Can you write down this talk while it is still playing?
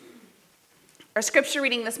Our scripture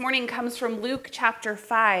reading this morning comes from Luke chapter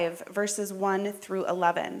 5, verses 1 through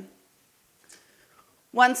 11.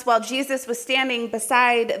 Once, while Jesus was standing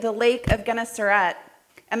beside the lake of Gennesaret,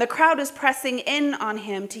 and the crowd was pressing in on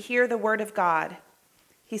him to hear the word of God,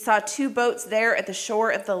 he saw two boats there at the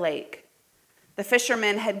shore of the lake. The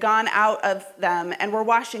fishermen had gone out of them and were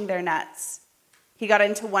washing their nets. He got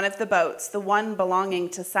into one of the boats, the one belonging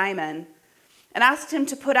to Simon, and asked him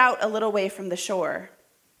to put out a little way from the shore.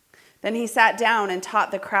 Then he sat down and taught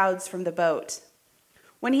the crowds from the boat.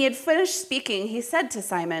 When he had finished speaking, he said to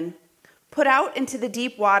Simon, "Put out into the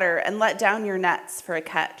deep water and let down your nets for a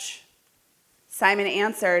catch." Simon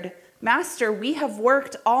answered, "Master, we have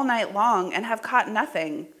worked all night long and have caught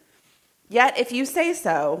nothing. Yet if you say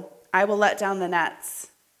so, I will let down the nets."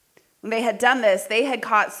 When they had done this, they had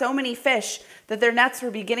caught so many fish that their nets were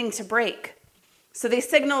beginning to break. So they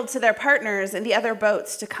signaled to their partners in the other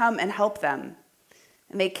boats to come and help them.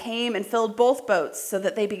 And they came and filled both boats so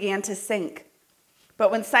that they began to sink.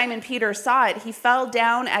 But when Simon Peter saw it, he fell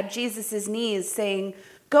down at Jesus' knees, saying,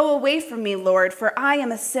 "Go away from me, Lord, for I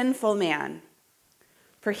am a sinful man."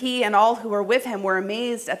 For he and all who were with him were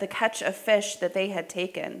amazed at the catch of fish that they had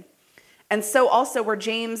taken. And so also were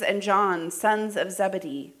James and John, sons of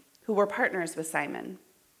Zebedee, who were partners with Simon.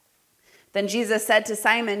 Then Jesus said to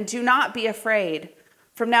Simon, "Do not be afraid.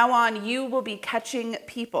 From now on, you will be catching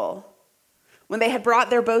people." When they had brought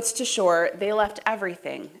their boats to shore, they left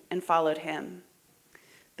everything and followed him.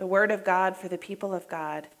 The word of God for the people of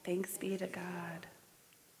God. Thanks be to God.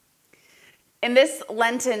 In this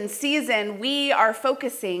Lenten season, we are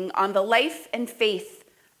focusing on the life and faith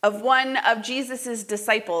of one of Jesus'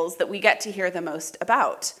 disciples that we get to hear the most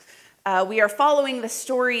about. We are following the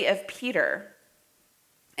story of Peter.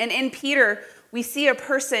 And in Peter, we see a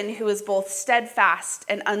person who is both steadfast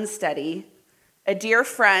and unsteady, a dear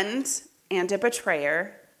friend and a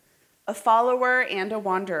betrayer, a follower and a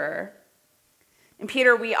wanderer. In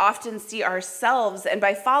Peter, we often see ourselves, and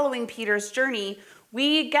by following Peter's journey,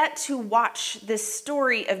 we get to watch this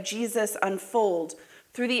story of Jesus unfold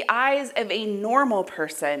through the eyes of a normal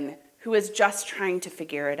person who is just trying to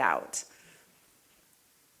figure it out.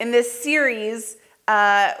 In this series,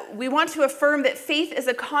 we want to affirm that faith is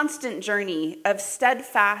a constant journey of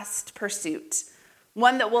steadfast pursuit,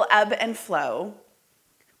 one that will ebb and flow.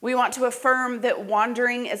 We want to affirm that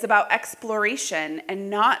wandering is about exploration and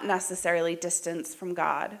not necessarily distance from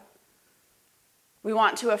God. We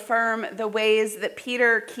want to affirm the ways that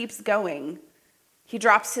Peter keeps going. He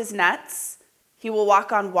drops his nets. He will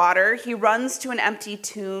walk on water. He runs to an empty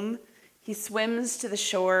tomb. He swims to the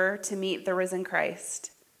shore to meet the risen Christ.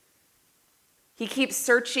 He keeps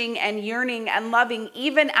searching and yearning and loving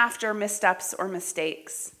even after missteps or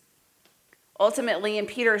mistakes. Ultimately, in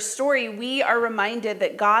Peter's story, we are reminded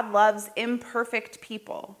that God loves imperfect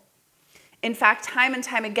people. In fact, time and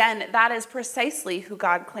time again, that is precisely who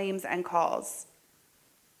God claims and calls.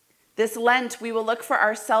 This Lent, we will look for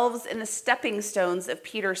ourselves in the stepping stones of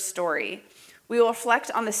Peter's story. We will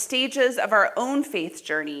reflect on the stages of our own faith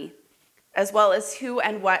journey, as well as who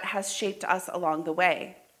and what has shaped us along the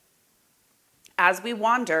way. As we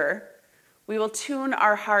wander, we will tune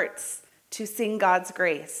our hearts to sing God's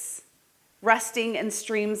grace, resting in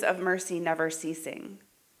streams of mercy never ceasing.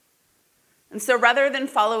 And so rather than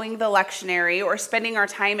following the lectionary or spending our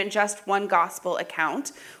time in just one gospel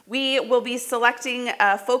account, we will be selecting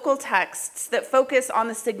focal texts that focus on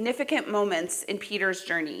the significant moments in Peter's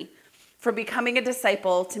journey, from becoming a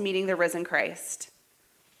disciple to meeting the risen Christ.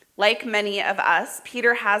 Like many of us,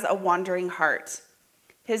 Peter has a wandering heart.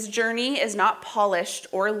 His journey is not polished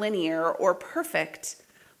or linear or perfect,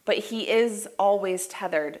 but he is always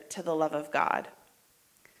tethered to the love of God.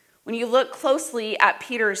 When you look closely at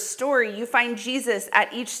Peter's story, you find Jesus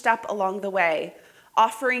at each step along the way,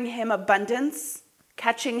 offering him abundance,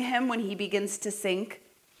 catching him when he begins to sink,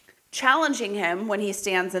 challenging him when he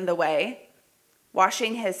stands in the way,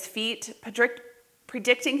 washing his feet,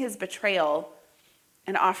 predicting his betrayal,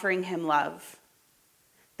 and offering him love.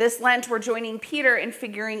 This Lent, we're joining Peter in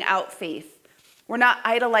figuring out faith. We're not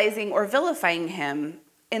idolizing or vilifying him.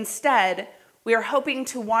 Instead, we are hoping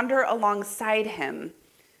to wander alongside him,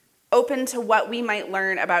 open to what we might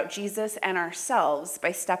learn about Jesus and ourselves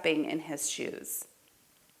by stepping in his shoes.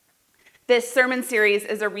 This sermon series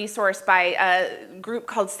is a resource by a group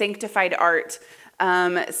called Sanctified Art.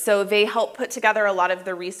 So they help put together a lot of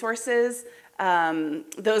the resources.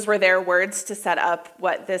 Those were their words to set up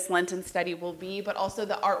what this Lenten study will be, but also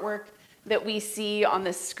the artwork that we see on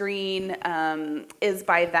the screen is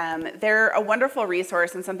by them. They're a wonderful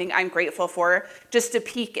resource and something I'm grateful for, just to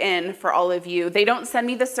peek in for all of you. They don't send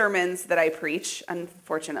me the sermons that I preach,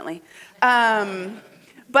 unfortunately.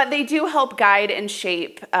 But they do help guide and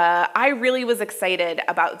shape. I really was excited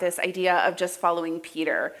about this idea of just following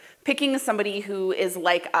Peter, picking somebody who is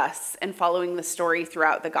like us and following the story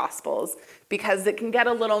throughout the Gospels, because it can get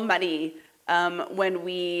a little muddy when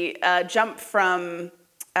we jump from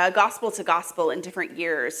gospel to gospel in different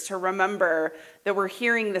years, to remember that we're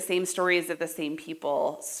hearing the same stories of the same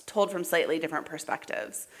people told from slightly different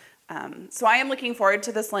perspectives. So I am looking forward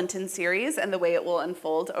to this Lenten series and the way it will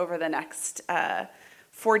unfold over the next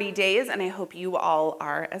 40 days, and I hope you all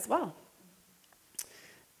are as well.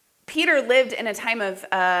 Peter lived in a time of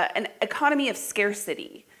an economy of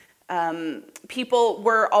scarcity. People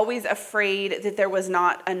were always afraid that there was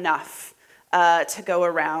not enough to go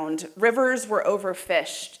around. Rivers were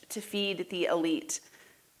overfished to feed the elite.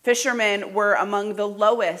 Fishermen were among the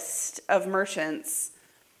lowest of merchants.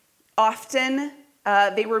 Often,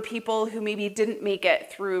 they were people who maybe didn't make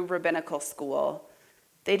it through rabbinical school.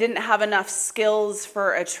 They didn't have enough skills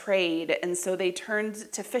for a trade, and so they turned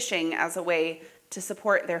to fishing as a way to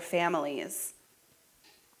support their families.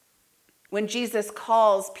 When Jesus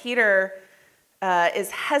calls, Peter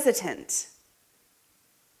is hesitant.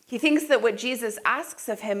 He thinks that what Jesus asks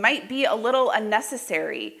of him might be a little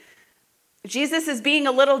unnecessary. Jesus is being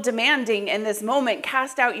a little demanding in this moment.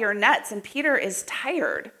 Cast out your nets, and Peter is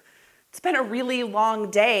tired. It's been a really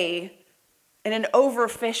long day in an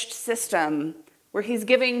overfished system where he's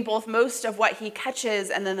giving both most of what he catches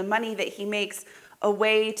and then the money that he makes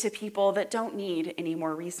away to people that don't need any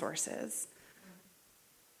more resources.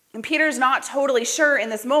 And Peter's not totally sure in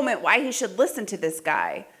this moment why he should listen to this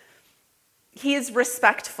guy. He is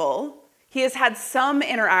respectful. He has had some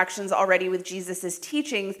interactions already with Jesus'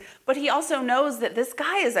 teachings, but he also knows that this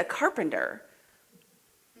guy is a carpenter.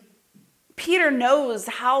 Peter knows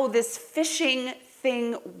how this fishing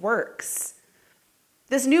thing works.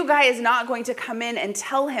 This new guy is not going to come in and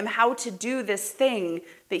tell him how to do this thing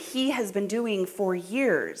that he has been doing for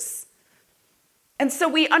years. And so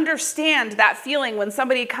we understand that feeling when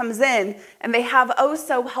somebody comes in and they have oh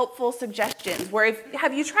so helpful suggestions where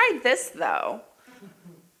have you tried this though?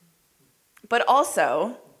 But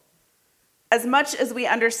also, as much as we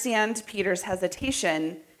understand Peter's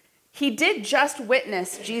hesitation, he did just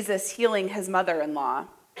witness Jesus healing his mother-in-law.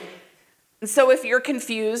 And so if you're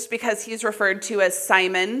confused because he's referred to as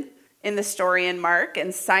Simon in the story in Mark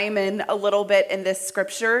and Simon a little bit in this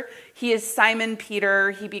scripture, he is Simon Peter.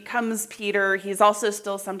 He becomes Peter. He's also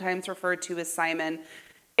still sometimes referred to as Simon.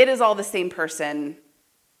 It is all the same person,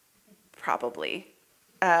 probably.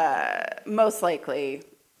 Most likely,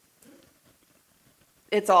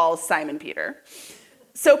 it's all Simon Peter.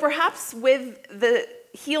 So perhaps with the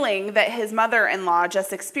healing that his mother-in-law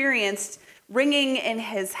just experienced ringing in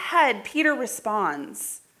his head, Peter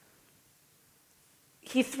responds.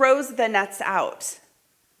 He throws the nets out.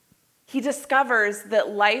 He discovers that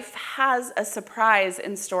life has a surprise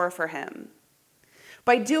in store for him.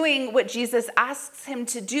 By doing what Jesus asks him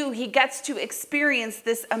to do, he gets to experience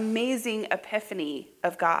this amazing epiphany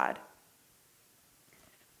of God.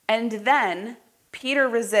 And then Peter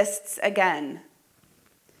resists again.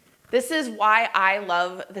 This is why I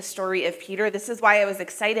love the story of Peter. This is why I was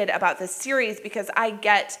excited about this series, because I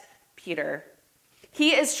get Peter.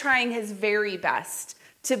 He is trying his very best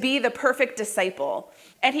to be the perfect disciple,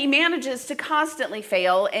 and he manages to constantly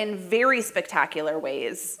fail in very spectacular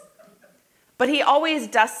ways. But he always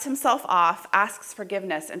dusts himself off, asks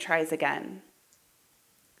forgiveness, and tries again.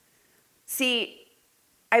 See,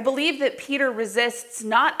 I believe that Peter resists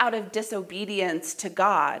not out of disobedience to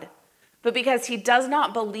God, but because he does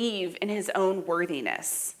not believe in his own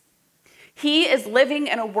worthiness. He is living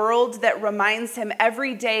in a world that reminds him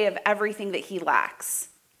every day of everything that he lacks.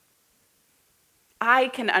 I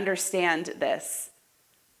can understand this.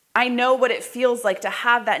 I know what it feels like to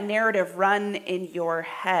have that narrative run in your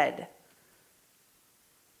head.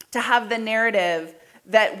 To have the narrative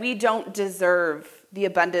that we don't deserve the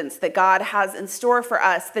abundance that God has in store for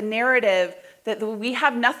us. The narrative that we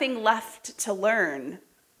have nothing left to learn.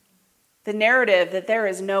 The narrative that there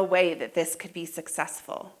is no way that this could be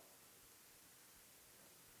successful.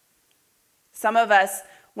 Some of us,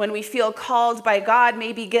 when we feel called by God,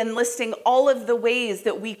 may begin listing all of the ways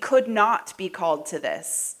that we could not be called to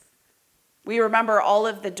this. We remember all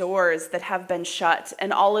of the doors that have been shut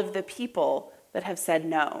and all of the people that have said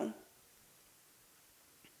no.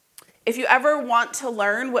 If you ever want to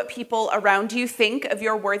learn what people around you think of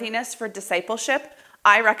your worthiness for discipleship,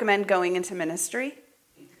 I recommend going into ministry.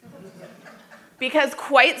 Because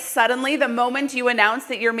quite suddenly, the moment you announce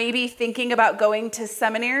that you're maybe thinking about going to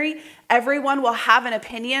seminary, everyone will have an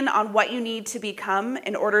opinion on what you need to become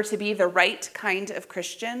in order to be the right kind of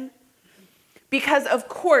Christian. Because, of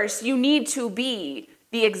course, you need to be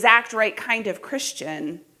the exact right kind of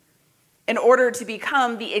Christian in order to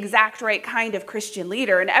become the exact right kind of Christian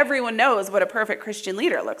leader. And everyone knows what a perfect Christian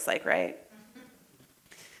leader looks like, right?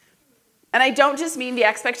 And I don't just mean the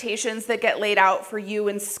expectations that get laid out for you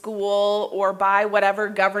in school or by whatever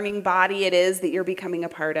governing body it is that you're becoming a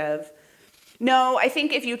part of. No, I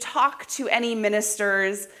think if you talk to any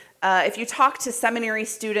ministers, if you talk to seminary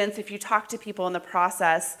students, if you talk to people in the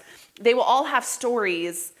process, they will all have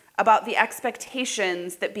stories about the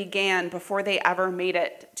expectations that began before they ever made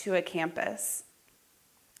it to a campus.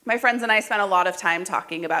 My friends and I spent a lot of time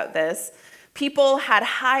talking about this. People had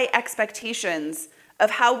high expectations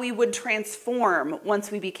of how we would transform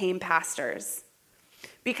once we became pastors.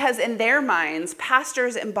 Because in their minds,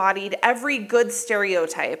 pastors embodied every good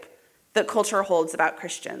stereotype that culture holds about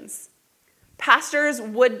Christians. Pastors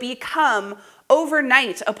would become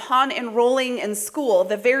overnight, upon enrolling in school,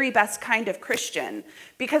 the very best kind of Christian,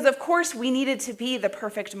 because of course we needed to be the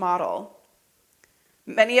perfect model.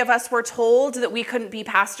 Many of us were told that we couldn't be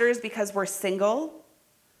pastors because we're single.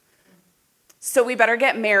 So we better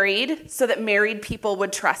get married so that married people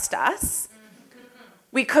would trust us.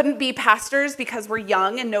 We couldn't be pastors because we're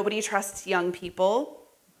young and nobody trusts young people.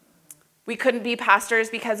 We couldn't be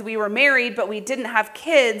pastors because we were married, but we didn't have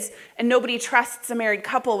kids, and nobody trusts a married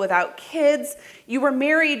couple without kids. You were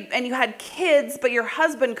married and you had kids, but your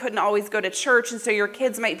husband couldn't always go to church, and so your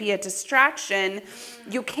kids might be a distraction.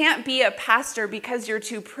 You can't be a pastor because you're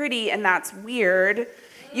too pretty, and that's weird.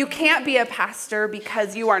 You can't be a pastor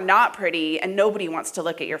because you are not pretty, and nobody wants to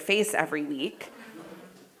look at your face every week.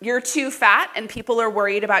 You're too fat, and people are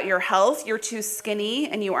worried about your health. You're too skinny,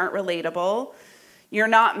 and you aren't relatable. You're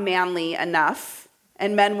not manly enough,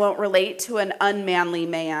 and men won't relate to an unmanly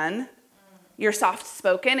man. You're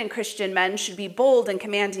soft-spoken, and Christian men should be bold and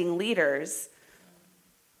commanding leaders.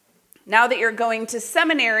 Now that you're going to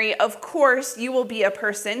seminary, of course, you will be a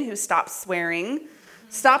person who stops swearing,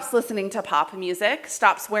 stops listening to pop music,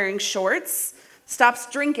 stops wearing shorts, stops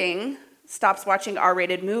drinking, stops watching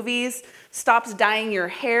R-rated movies, stops dyeing your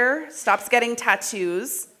hair, stops getting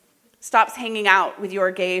tattoos, stops hanging out with your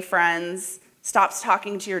gay friends, stops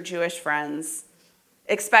talking to your Jewish friends,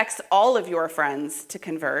 expects all of your friends to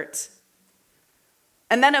convert.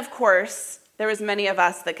 And then, of course, there was many of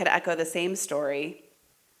us that could echo the same story.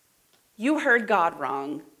 You heard God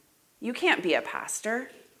wrong. You can't be a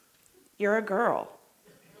pastor. You're a girl.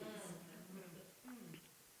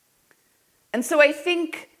 And so I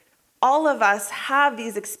think all of us have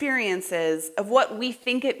these experiences of what we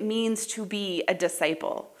think it means to be a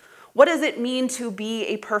disciple. What does it mean to be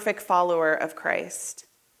a perfect follower of Christ?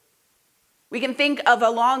 We can think of a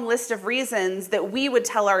long list of reasons that we would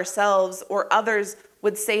tell ourselves or others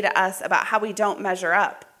would say to us about how we don't measure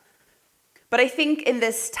up. But I think in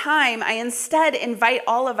this time, I instead invite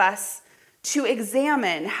all of us to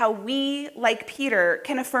examine how we, like Peter,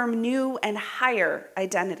 can affirm new and higher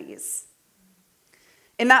identities.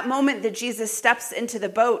 In that moment that Jesus steps into the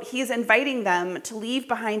boat, he's inviting them to leave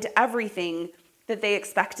behind everything that they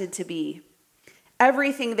expected to be,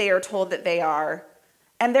 everything they are told that they are,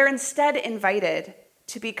 and they're instead invited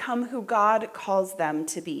to become who God calls them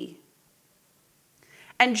to be.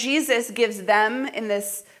 And Jesus gives them in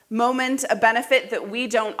this moment a benefit that we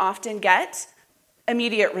don't often get: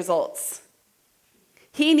 immediate results.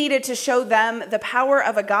 He needed to show them the power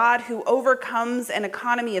of a God who overcomes an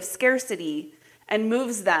economy of scarcity and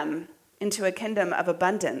moves them into a kingdom of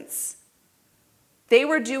abundance. They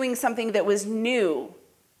were doing something that was new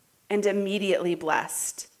and immediately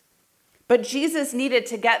blessed. But Jesus needed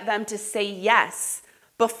to get them to say yes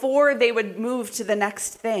before they would move to the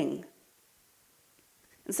next thing.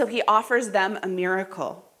 And so he offers them a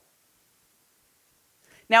miracle.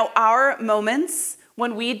 Now, our moments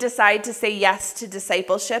when we decide to say yes to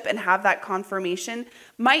discipleship and have that confirmation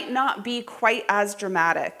might not be quite as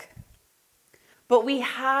dramatic. But we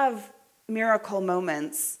have miracle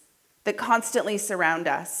moments that constantly surround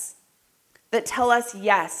us, that tell us,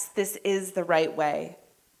 yes, this is the right way.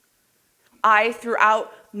 I,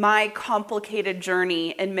 throughout my complicated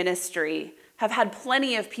journey in ministry, have had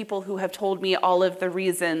plenty of people who have told me all of the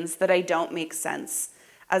reasons that I don't make sense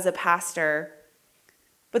as a pastor.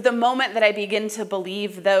 But the moment that I begin to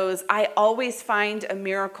believe those, I always find a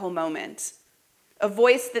miracle moment, a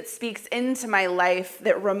voice that speaks into my life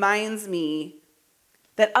that reminds me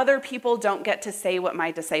that other people don't get to say what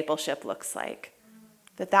my discipleship looks like,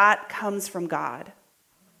 that comes from God.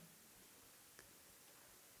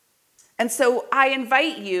 And so I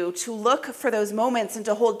invite you to look for those moments and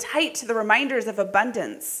to hold tight to the reminders of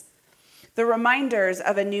abundance, the reminders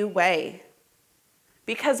of a new way,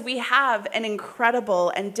 because we have an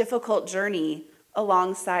incredible and difficult journey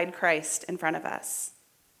alongside Christ in front of us.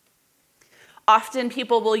 Often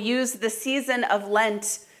people will use the season of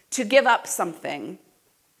Lent to give up something,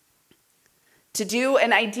 to do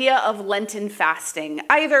an idea of Lenten fasting,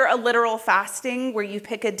 either a literal fasting where you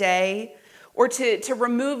pick a day, or to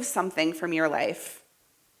remove something from your life.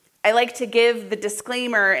 I like to give the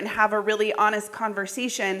disclaimer and have a really honest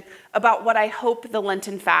conversation about what I hope the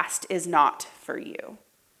Lenten fast is not for you.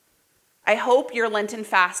 I hope your Lenten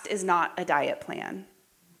fast is not a diet plan.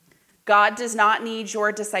 God does not need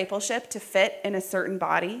your discipleship to fit in a certain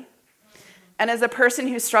body. And as a person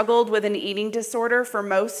who struggled with an eating disorder for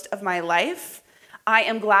most of my life, I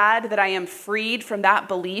am glad that I am freed from that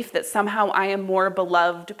belief that somehow I am more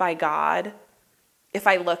beloved by God if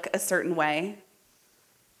I look a certain way.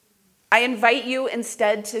 I invite you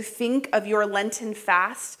instead to think of your Lenten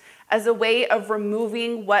fast as a way of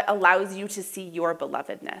removing what allows you to see your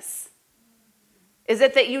belovedness. Is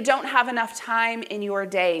it that you don't have enough time in your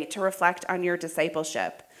day to reflect on your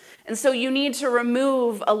discipleship? And so you need to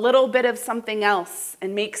remove a little bit of something else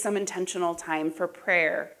and make some intentional time for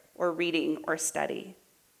prayer or reading or study?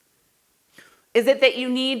 Is it that you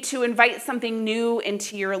need to invite something new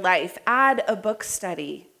into your life? Add a book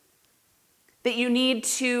study. That you need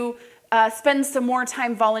to spend some more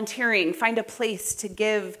time volunteering, find a place to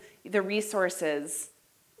give the resources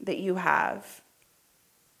that you have?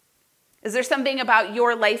 Is there something about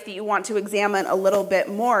your life that you want to examine a little bit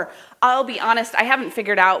more? I'll be honest, I haven't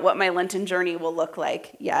figured out what my Lenten journey will look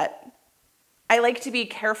like yet. I like to be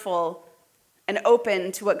careful and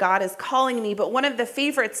open to what God is calling me, but one of the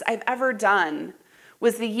favorites I've ever done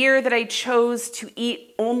was the year that I chose to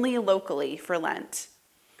eat only locally for Lent,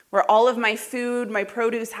 where all of my food, my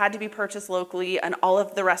produce had to be purchased locally, and all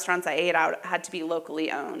of the restaurants I ate out had to be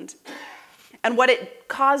locally owned. And what it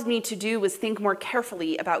caused me to do was think more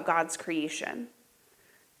carefully about God's creation.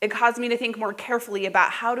 It caused me to think more carefully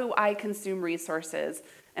about how do I consume resources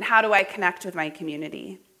and how do I connect with my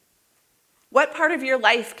community. What part of your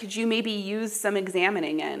life could you maybe use some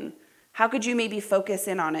examining in? How could you maybe focus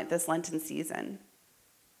in on it this Lenten season?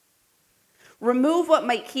 Remove what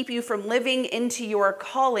might keep you from living into your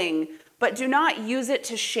calling, but do not use it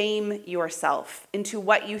to shame yourself into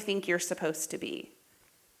what you think you're supposed to be.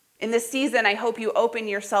 In this season, I hope you open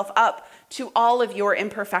yourself up to all of your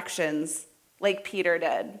imperfections, like Peter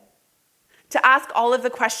did. To ask all of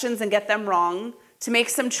the questions and get them wrong, to make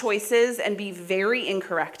some choices and be very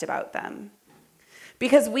incorrect about them.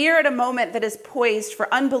 Because we are at a moment that is poised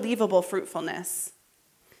for unbelievable fruitfulness.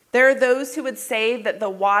 There are those who would say that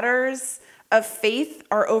the waters of faith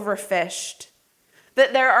are overfished,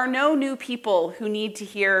 that there are no new people who need to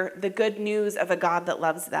hear the good news of a God that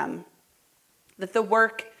loves them, that the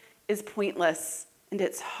work is pointless and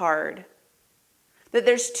it's hard, that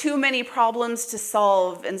there's too many problems to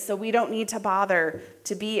solve, and so we don't need to bother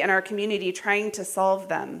to be in our community trying to solve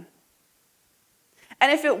them. And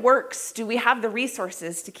if it works, do we have the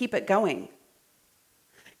resources to keep it going?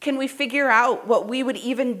 Can we figure out what we would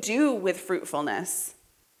even do with fruitfulness?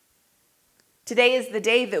 Today is the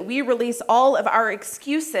day that we release all of our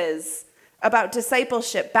excuses about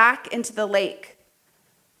discipleship back into the lake.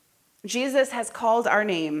 Jesus has called our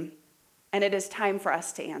name, and it is time for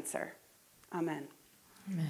us to answer. Amen.